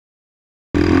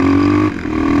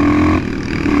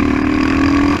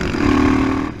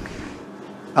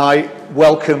Hi,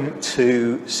 welcome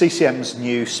to CCM's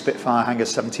new Spitfire Hangar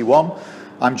 71.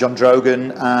 I'm John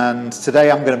Drogan, and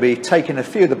today I'm going to be taking a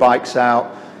few of the bikes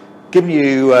out, giving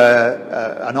you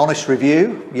an honest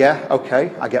review. Yeah,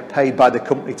 okay, I get paid by the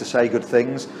company to say good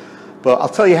things, but I'll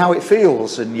tell you how it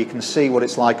feels and you can see what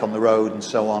it's like on the road and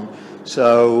so on.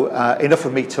 So enough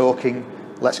of me talking,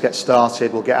 let's get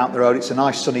started. We'll get out on the road. It's a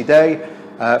nice sunny day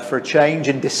for a change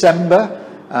in December,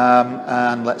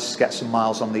 and let's get some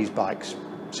miles on these bikes.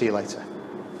 See you later.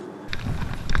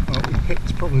 Well, we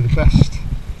picked probably the best,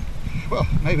 well,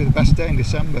 maybe the best day in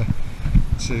December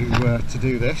to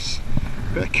do this.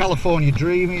 Bit of California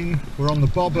dreaming. We're on the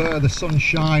bobber, the sun's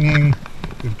shining.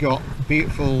 We've got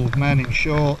beautiful men in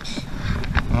shorts.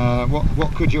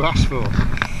 What could you ask for?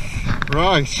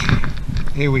 Right,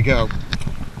 here we go.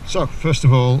 So first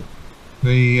of all,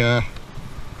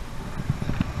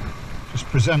 just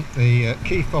present the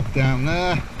key fob down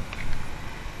there.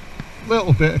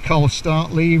 Little bit of cold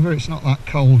start lever, it's not that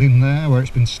cold in there where it's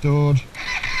been stored.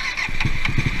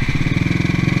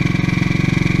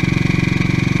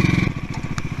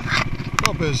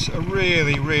 Bobber's a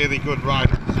really good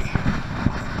rider.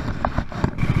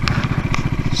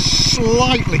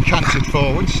 Slightly canted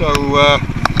forward, so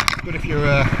good if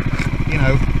you're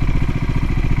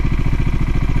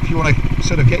if you want to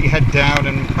sort of get your head down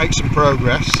and make some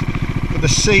progress. But the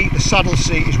seat, the saddle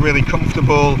seat is really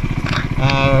comfortable.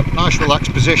 Nice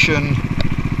relaxed position,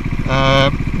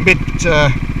 mid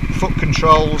foot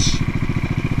controls,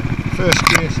 first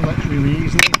gear selects really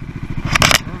easily.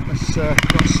 Right, let's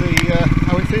see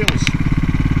how it feels.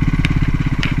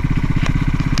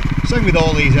 Same with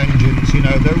all these engines, you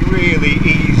know, they're really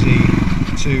easy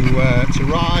to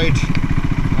ride.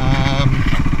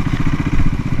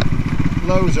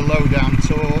 Loads of low down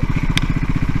torque,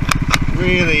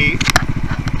 really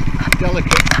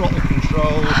delicate throttle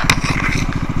control.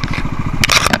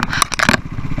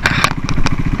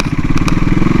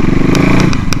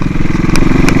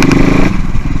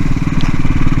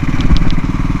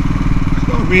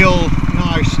 Real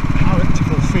nice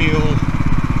characterful feel.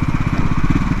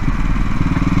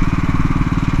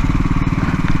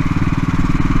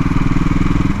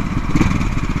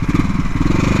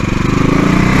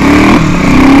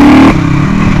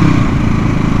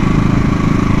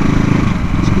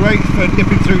 It's great for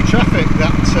dipping through traffic.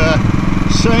 That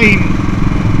same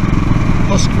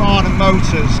Husqvarna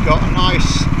motor's got a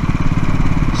nice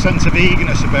sense of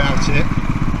eagerness about it.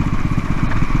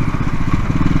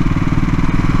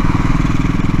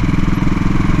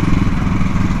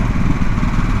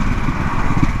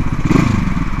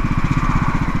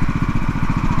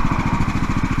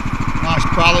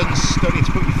 Balance, don't need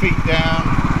to put your feet down.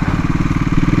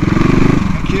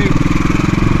 Thank you.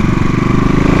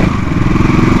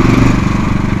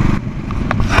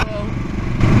 So,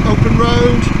 open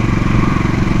road,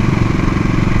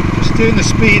 just doing the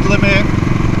speed limit.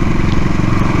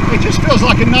 It just feels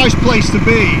like a nice place to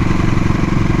be,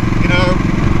 you know,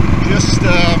 just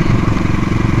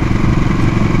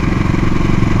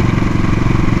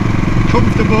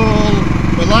comfortable,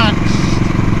 relaxed.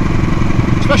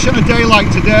 Especially on a day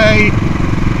like today.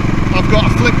 I've got a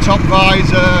flip top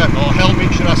visor, or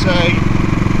helmet should I say,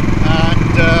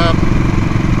 and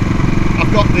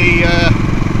I've got the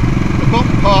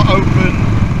bottom part open.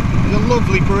 There's a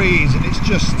lovely breeze and it's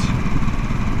just,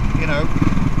 you know,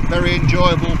 very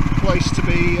enjoyable place to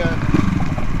be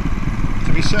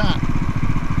sat.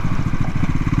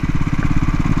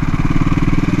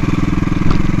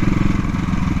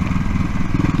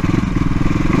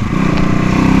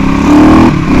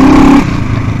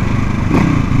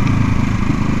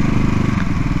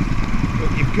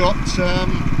 Got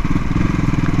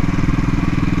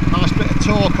nice bit of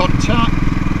torque on tap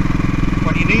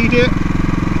when you need it.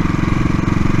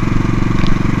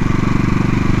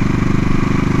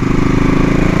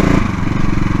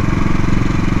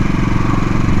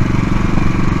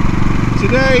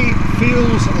 Today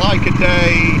feels like a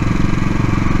day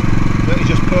that is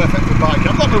just perfect for biking.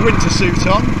 I've got my winter suit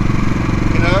on,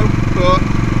 you know, but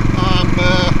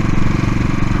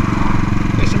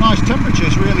it's a nice temperature,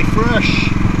 it's really fresh.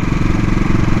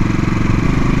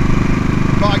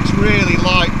 Bike's really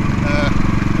light,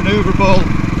 manoeuvrable.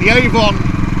 The Avon,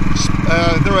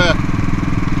 they're a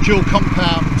dual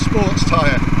compound sports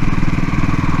tyre.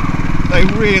 They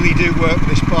really do work with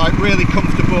this bike, really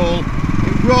comfortable.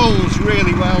 It rolls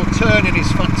really well, turning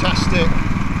is fantastic.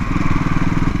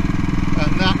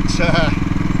 And that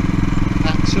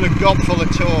sort of gob full of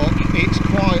torque, it's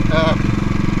quite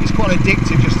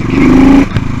addictive just to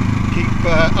keep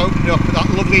opened up with that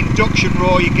lovely induction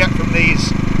roar you get from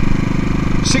these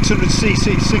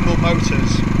 600cc single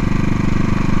motors.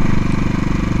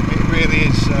 really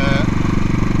is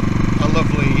a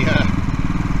lovely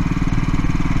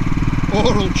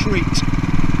oral treat.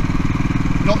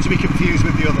 Not to be confused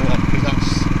with the other one, because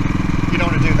that's, you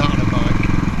don't want to do that on a bike.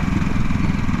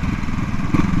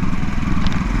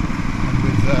 And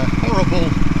with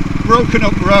horrible broken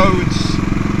up roads.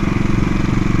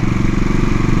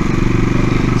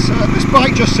 This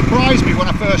bike just surprised me when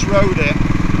I first rode it.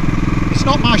 It's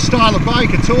not my style of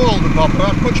bike at all, the Bobber.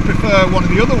 I'd much prefer one of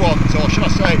the other ones, or should I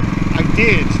say, I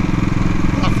did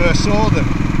when I first saw them.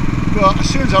 But as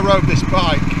soon as I rode this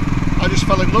bike, I just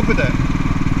fell in love with it.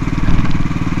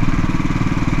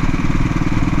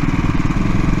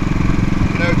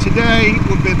 You know, today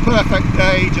would be the perfect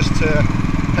day just to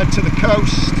head to the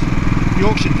coast,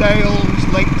 Yorkshire Dales,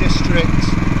 Lake District,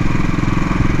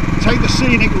 take the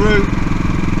scenic route,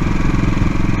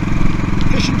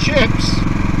 fish and chips.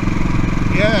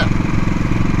 Yeah,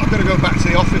 I've got to go back to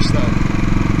the office though.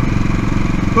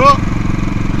 But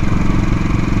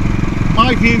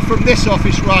my view from this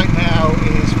office right now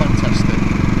is fantastic.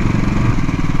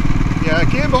 Yeah,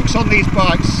 gearbox on these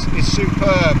bikes is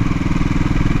superb.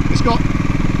 It's got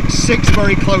 6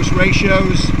 very close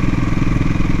ratios.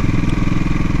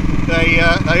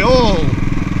 They all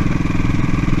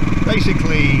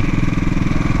basically you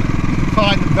can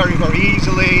find them very, very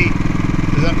easily.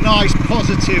 There's a nice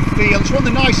positive feel. It's one of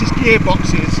the nicest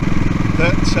gearboxes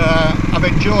that I've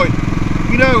enjoyed.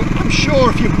 You know, I'm sure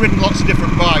if you've ridden lots of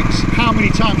different bikes, how many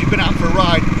times you've been out for a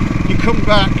ride, you come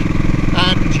back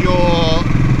and your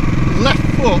left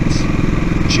foot,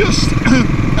 just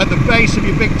at the base of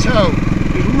your big toe,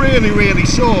 is really, really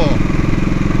sore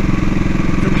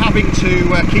from having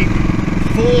to keep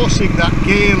forcing that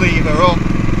gear lever up.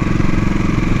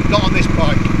 Not on this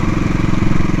bike.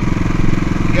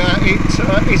 Yeah, it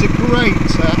is a great.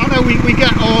 I know we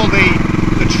get all the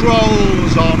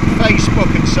trolls on Facebook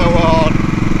and so on.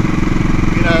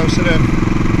 You know, sort of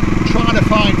trying to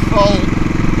find fault,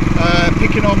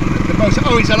 picking on the most.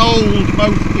 Oh, it's an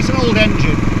old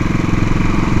engine.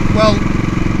 Well,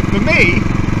 for me,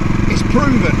 it's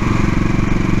proven.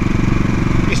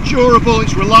 It's durable.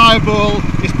 It's reliable.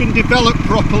 It's been developed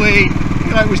properly.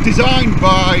 You know, it was designed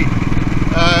by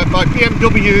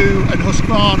BMW and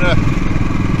Husqvarna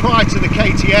prior to the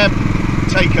KTM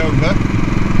takeover,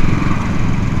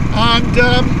 and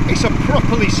it's a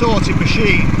properly sorted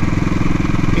machine.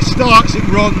 It starts, it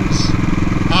runs,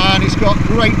 and it's got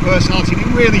great personality, and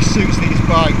it really suits these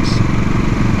bikes.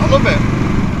 I love it.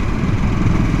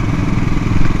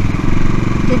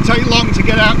 Doesn't take long to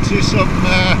get out to some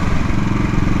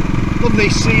lovely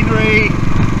scenery.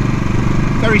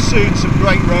 Very soon some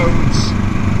great roads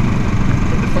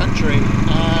from the factory,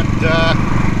 and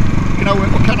you know, we're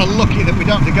kind of lucky that we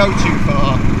don't have to go too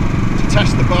far to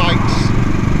test the bikes.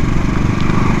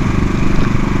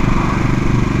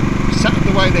 Set up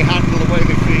the way they handle, the way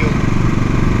they feel.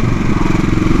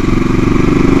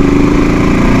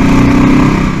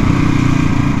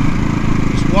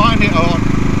 Just wind it on,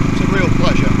 it's a real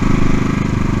pleasure.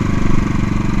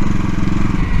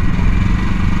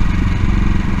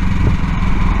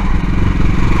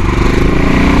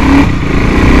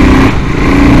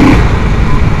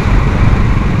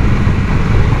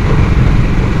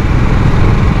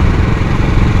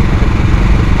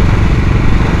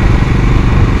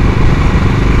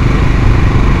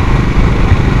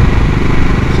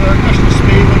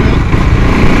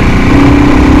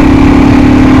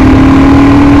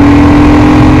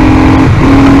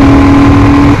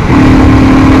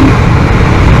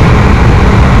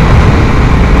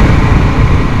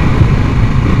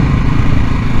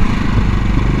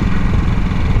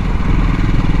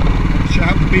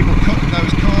 People cutting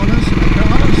those corners in the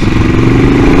cars.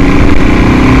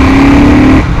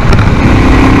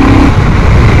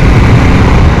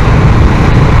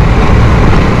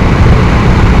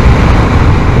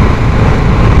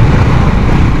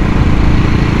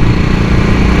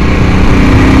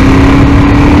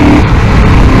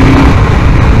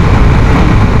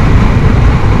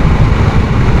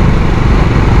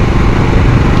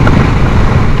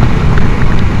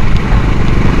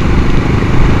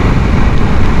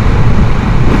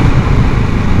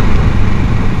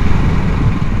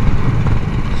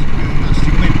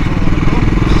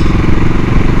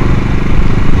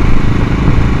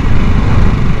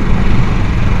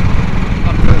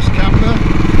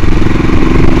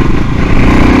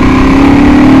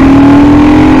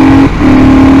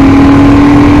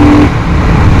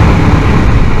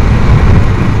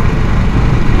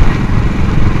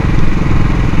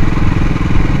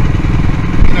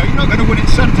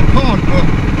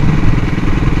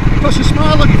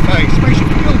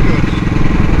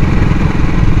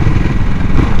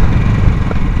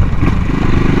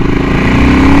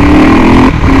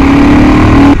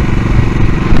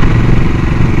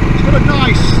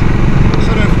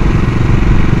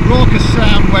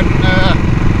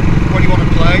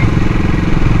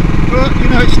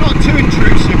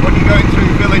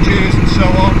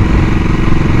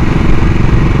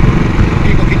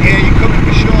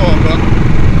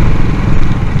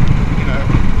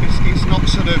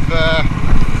 of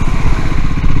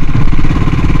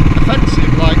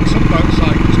offensive like some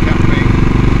motorcycles can be.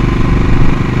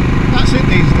 That's it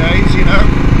these days, you know.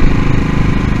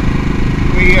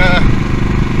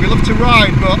 We love to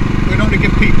ride, but we don't want to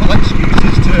give people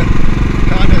excuses to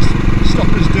kind of stop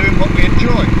us doing what we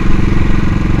enjoy.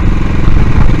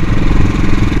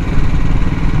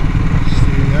 It's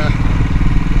the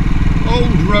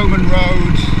old Roman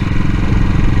road,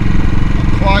 not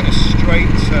quite as straight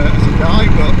as a die,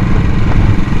 but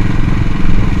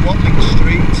Watling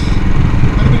Street.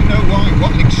 I don't really know why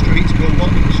Watling Street's called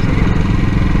Watling Street.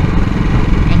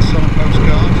 Answer on a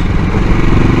postcard.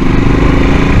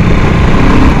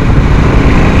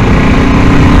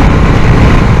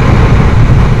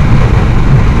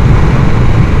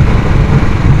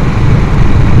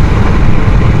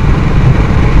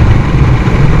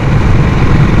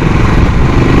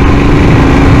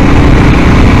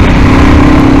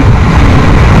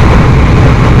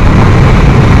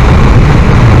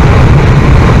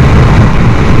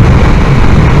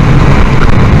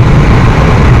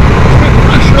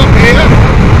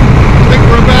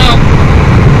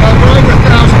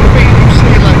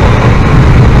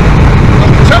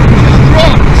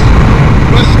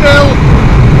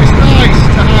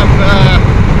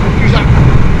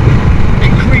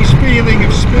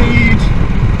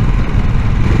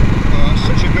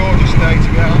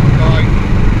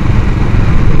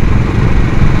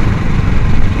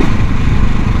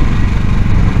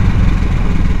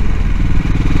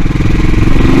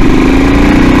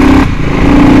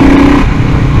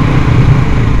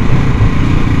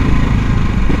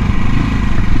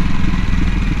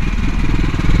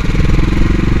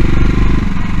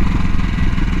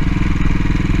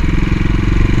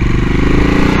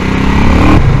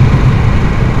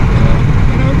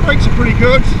 Pretty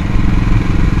good.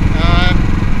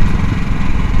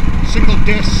 Single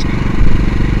disc.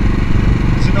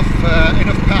 There's enough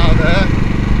power there.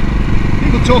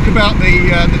 People talk about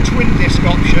the twin disc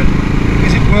option.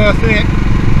 Is it worth it?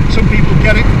 Some people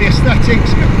get it for the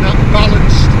aesthetics, getting that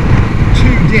balanced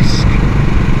two-disc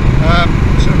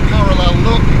sort of parallel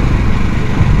look.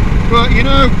 But you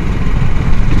know,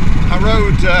 I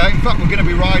rode. In fact, we're going to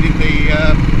be riding the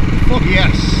Foggy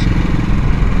S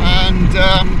and.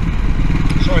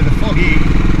 Sorry, the Foggy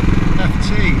FT,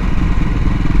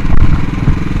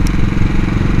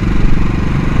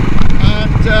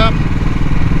 and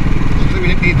luckily we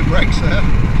didn't need the brakes there.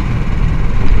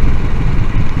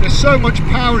 There's so much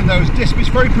power in those discs, it's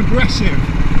very progressive.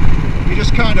 You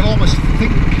just kind of almost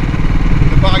think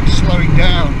the bike's slowing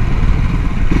down.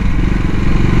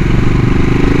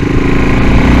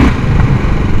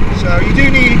 So you do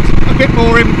need a bit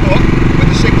more input with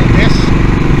the single disc.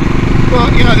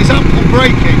 But you know, there's ample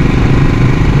braking,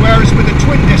 whereas with a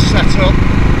twin disc setup,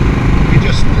 you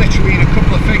just literally need a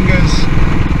couple of fingers,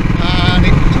 and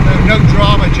it, you know, no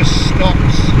drama, just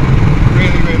stops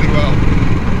really, really well.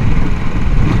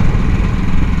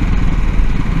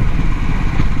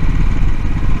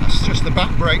 That's just the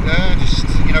back brake there. Just,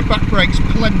 you know, back brake's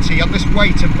plenty on this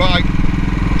weighted bike,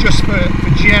 just for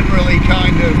generally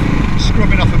kind of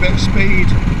scrubbing off a bit of speed.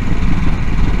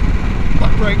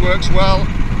 Back brake works well.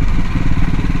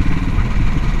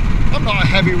 I'm not a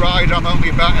heavy rider, I'm only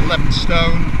about 11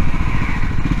 stone,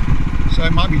 so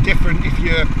it might be different if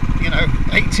you're, you know,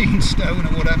 18 stone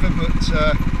or whatever, but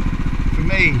for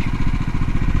me,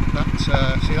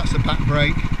 see, that's the back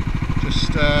brake, just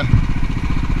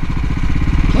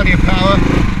plenty of power,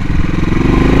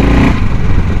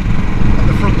 and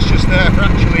the front's just there for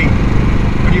actually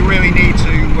when you really need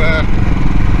to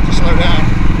slow down.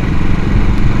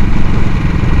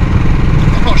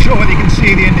 I'm not sure whether you can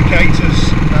see the indicators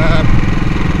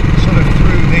sort of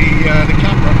through the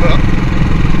camera, but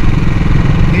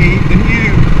the new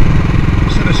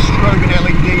sort of strobing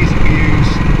LEDs that we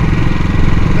use,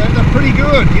 they're pretty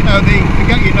good. You know, they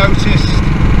get you noticed.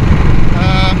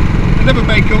 They never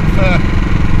make up for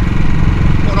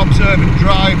unobservant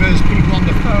drivers, people on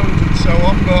the phones and so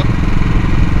on, but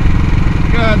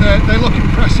yeah, they look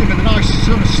impressive in a nice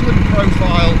sort of slim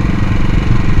profile,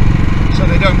 so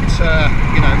they don't,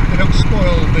 you know, they don't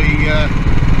spoil the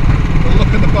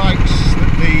look of the bikes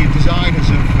that the designers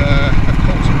have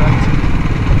cultivated.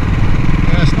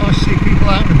 Yeah, it's nice to see people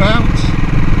out and about.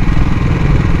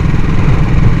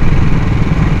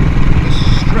 This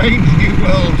strange new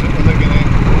world that we're living in.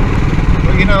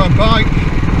 But you know, a bike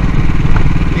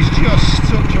is just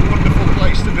such a wonderful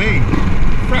place to be.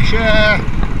 Fresh air,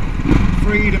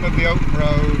 freedom of the open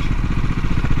road.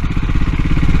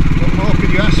 What more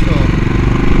could you ask for?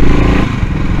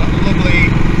 That lovely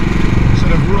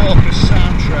sort of raucous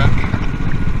soundtrack.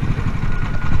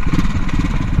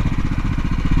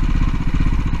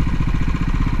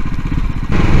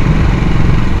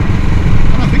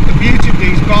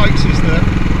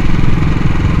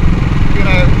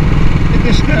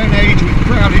 day and age with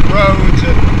crowded roads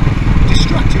and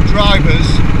distracted drivers,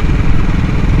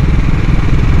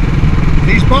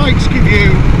 these bikes give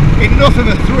you enough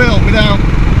of a thrill without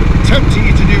tempting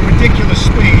you to do ridiculous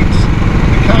speeds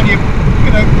that kind of,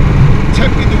 you know,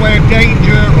 tempt you in the way of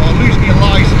danger or losing your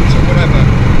license or whatever.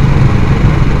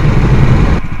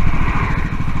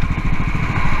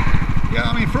 Yeah,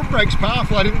 I mean, front brake's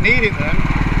powerful, I didn't need it then.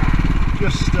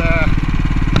 Just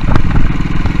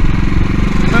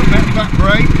don't make the back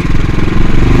brake.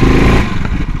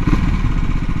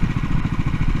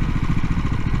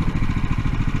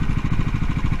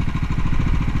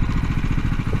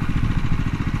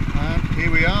 And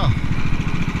here we are,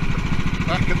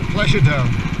 back at the Pleasure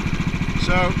Dome.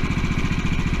 So,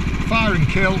 fire and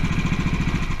kill,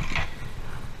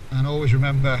 and always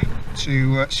remember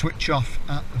to switch off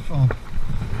at the fob.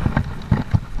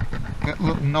 Get a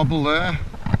little knobble there,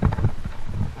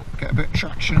 get a bit of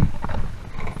traction,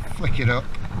 flick it up,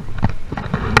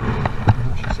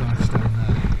 watch your side stand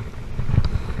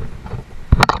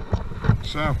there.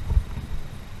 So,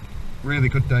 really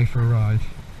good day for a ride.